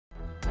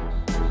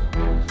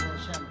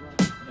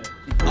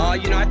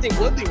You know, I think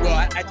Woodley will.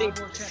 I think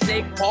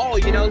Snake Paul,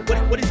 you know,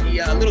 what is he,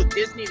 a little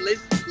Disney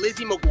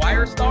Lizzie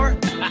McGuire star?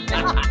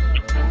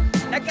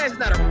 That guy's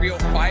not a real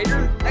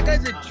fighter. That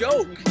guy's a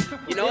joke,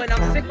 you know, and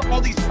I'm sick of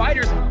all these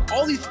fighters.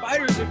 All these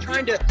fighters are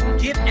trying to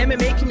give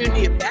MMA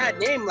community a bad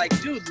name.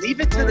 Like, dude, leave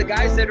it to the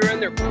guys that are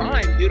in their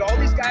prime, dude. All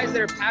these guys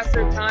that are past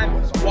their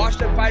time,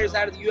 washed up fighters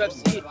out of the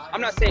UFC.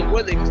 I'm not saying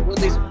Woodley, because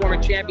Woodley's a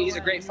former champion. He's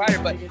a great fighter,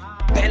 but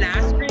Ben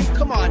Askren,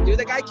 come on, dude.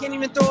 The guy can't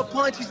even throw a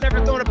punch. He's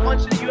never thrown a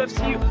punch in the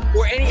UFC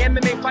or any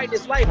MMA fight in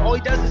his life. All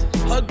he does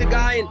is hug the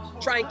guy and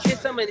try and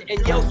kiss him and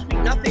yell sweet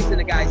nothings in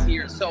the guy's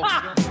ear. So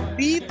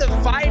leave the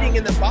fighting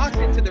and the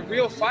boxing to the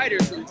real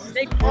fighters. And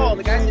Snake Paul,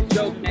 the guy's a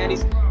joke, man.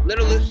 He's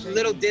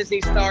little Disney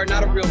star,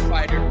 not a real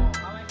fighter.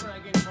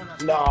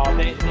 No,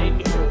 they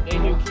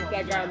knew. Keep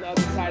that guy on the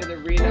other side of the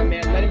arena,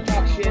 man. Let him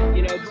talk shit,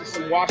 you know, to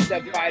some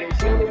washed-up fighters.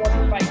 He only wants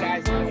to fight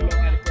guys that don't know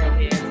how to throw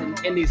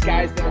hands and these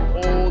guys that are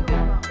old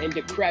and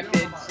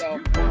decrepit. So,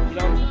 you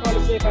know,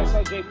 honestly, if I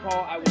saw Jake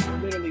Paul, I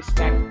would literally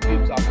smack the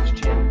pubes off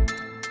his chin.